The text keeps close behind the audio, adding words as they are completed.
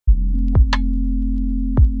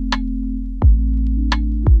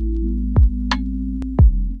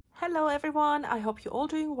everyone, I hope you're all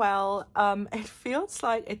doing well. It feels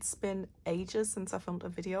like it's been ages since I filmed a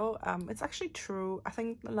video. It's actually true. I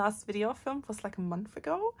think the last video I filmed was like a month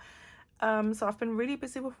ago. So I've been really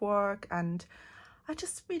busy with work and I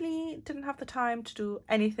just really didn't have the time to do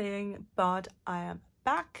anything, but I am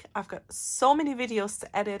back. I've got so many videos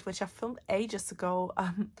to edit which I filmed ages ago.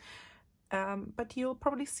 But you'll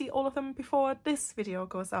probably see all of them before this video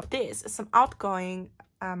goes up. This is some outgoing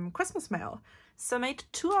Christmas mail. So I made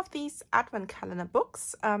 2 of these advent calendar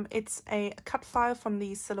books. It's a cut file from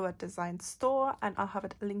the Silhouette Design store and I'll have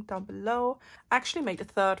it linked down below. I actually made a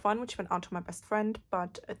 3rd one which went out to my best friend,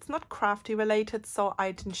 but it's not crafty related, so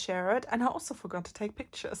I didn't share it, and I also forgot to take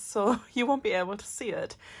pictures, so you won't be able to see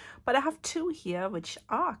it. But I have 2 here which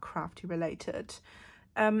are crafty related.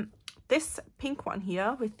 This pink one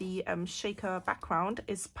here with the shaker background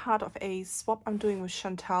is part of a swap I'm doing with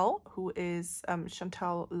Chantal, who is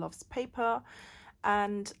Chantal Loves Paper,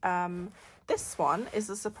 and this one is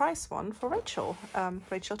a surprise one for Rachel,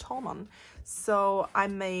 Rachel Tallman. So I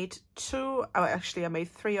made 2, I made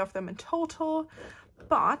 3 of them in total,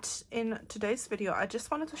 but in today's video I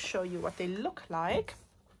just wanted to show you what they look like.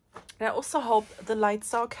 And I also hope the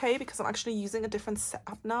lights are okay because I'm actually using a different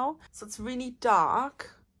setup now. So it's really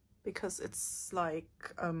dark because it's like,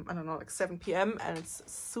 I don't know, like 7 p.m. and it's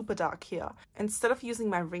super dark here. Instead of using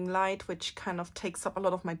my ring light, which kind of takes up a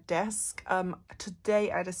lot of my desk,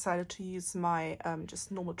 today I decided to use my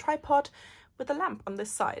just normal tripod with a lamp on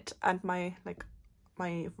this side and my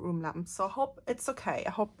room lamp. So I hope it's okay.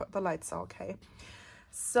 I hope the lights are okay.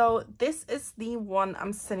 So this is the one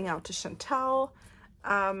I'm sending out to Chantal.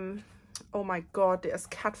 Oh my god, there's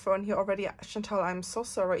cat fur in here already. Chantal, I'm so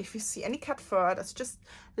sorry if you see any cat fur. That's just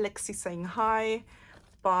Lexi saying hi.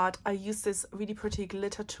 But I use this really pretty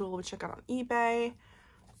glitter tool which I got on eBay.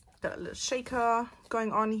 Got a little shaker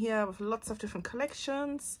going on here with lots of different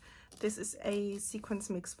collections. This is a sequence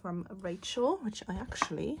mix from Rachel, which I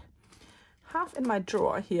actually have in my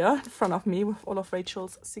drawer here in front of me with all of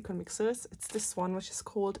Rachel's sequin mixes. It's this one which is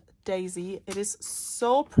called Daisy. It is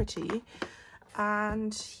so pretty.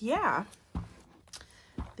 And yeah,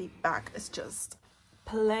 the back is just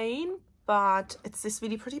plain, but it's this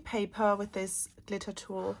really pretty paper with this glitter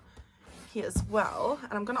tool here as well.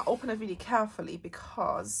 And I'm gonna open it really carefully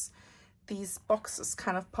because these boxes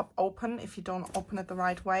kind of pop open if you don't open it the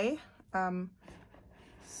right way.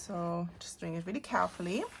 So just doing it really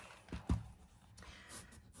carefully.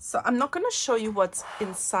 So I'm not gonna show you what's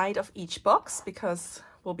inside of each box because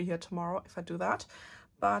we'll be here tomorrow if I do that.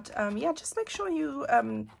 But yeah, just make sure you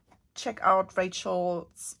check out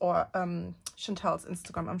Rachel's or Chantal's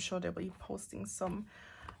Instagram. I'm sure they'll be posting some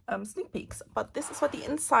sneak peeks. But this is what the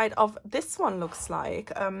inside of this one looks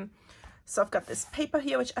like. So I've got this paper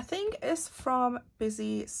here, which I think is from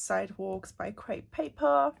Busy Sidewalks by Crepe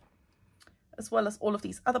Paper, as well as all of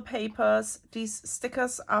these other papers. These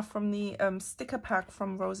stickers are from the sticker pack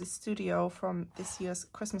from Rosie's Studio from this year's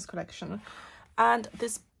Christmas collection. And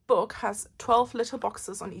this book has 12 little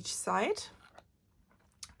boxes on each side,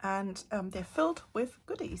 and they're filled with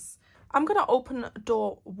goodies. I'm gonna open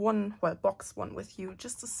box one with you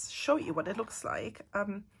just to show you what it looks like.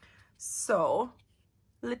 So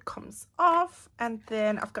lid comes off, and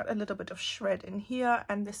then I've got a little bit of shred in here,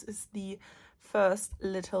 and this is the first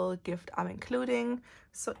little gift I'm including.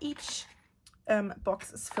 So each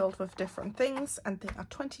box is filled with different things, and there are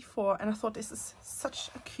 24, and I thought this is such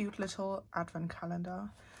a cute little advent calendar.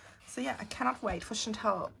 So yeah, I cannot wait for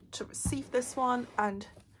Chantal to receive this one, and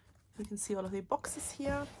you can see all of the boxes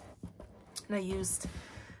here. And I used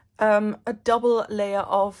a double layer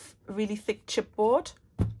of really thick chipboard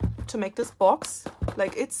to make this box.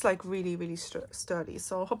 Like, it's like really sturdy,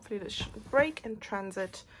 so hopefully this shouldn't break in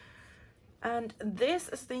transit. And this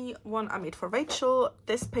is the one I made for Rachel.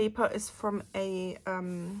 This paper is from a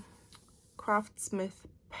Craftsmith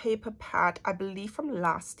paper pad, I believe from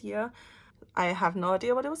last year. I have no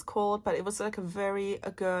idea what it was called, but it was like a very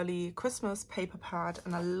girly Christmas paper pad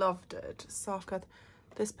and I loved it. So I've got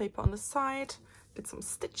this paper on the side, did some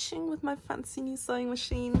stitching with my fancy new sewing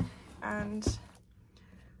machine, and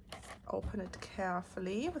open it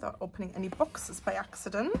carefully without opening any boxes by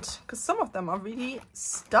accident, because some of them are really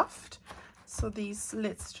stuffed, so these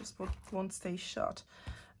lids just won't stay shut.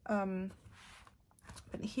 But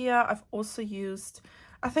here I've also used,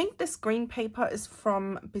 I think this green paper is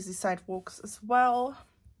from Busy Sidewalks as well,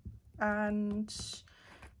 and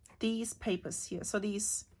these papers here, so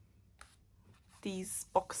these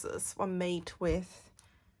boxes were made with,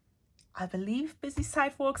 I believe, Busy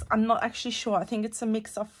Sidewalks. I'm not actually sure. I think it's a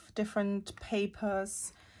mix of different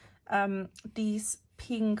papers. These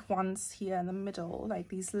pink ones here in the middle, like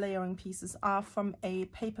these layering pieces, are from a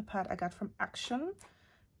paper pad I got from Action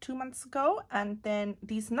 2 months ago. And then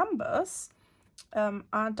these numbers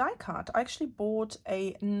are die cut. I actually bought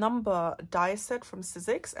a number die set from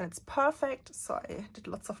Sizzix and it's perfect. So I did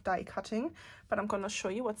lots of die cutting, but I'm going to show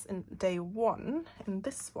you what's in day 1 in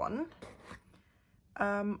this one.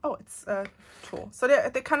 Oh, it's a tool. So they're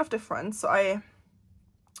kind of different. So I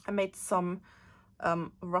made some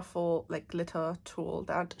ruffle, like glitter tool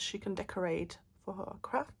that she can decorate for her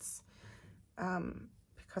crafts,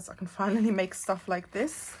 because I can finally make stuff like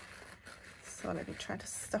this. So let me try to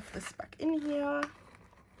stuff this back in here.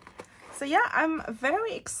 So yeah, I'm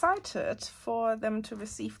very excited for them to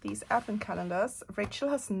receive these advent calendars. Rachel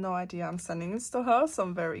has no idea I'm sending this to her, so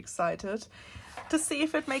I'm very excited to see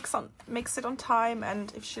if it makes it on time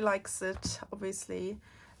and if she likes it, obviously.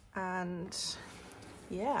 And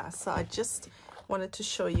yeah, so I just wanted to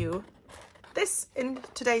show you this in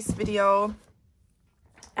today's video,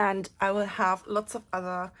 and I will have lots of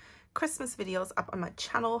other Christmas videos up on my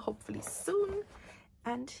channel hopefully soon.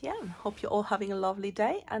 And yeah, hope you're all having a lovely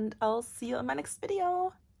day, and I'll see you in my next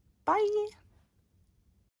video. Bye.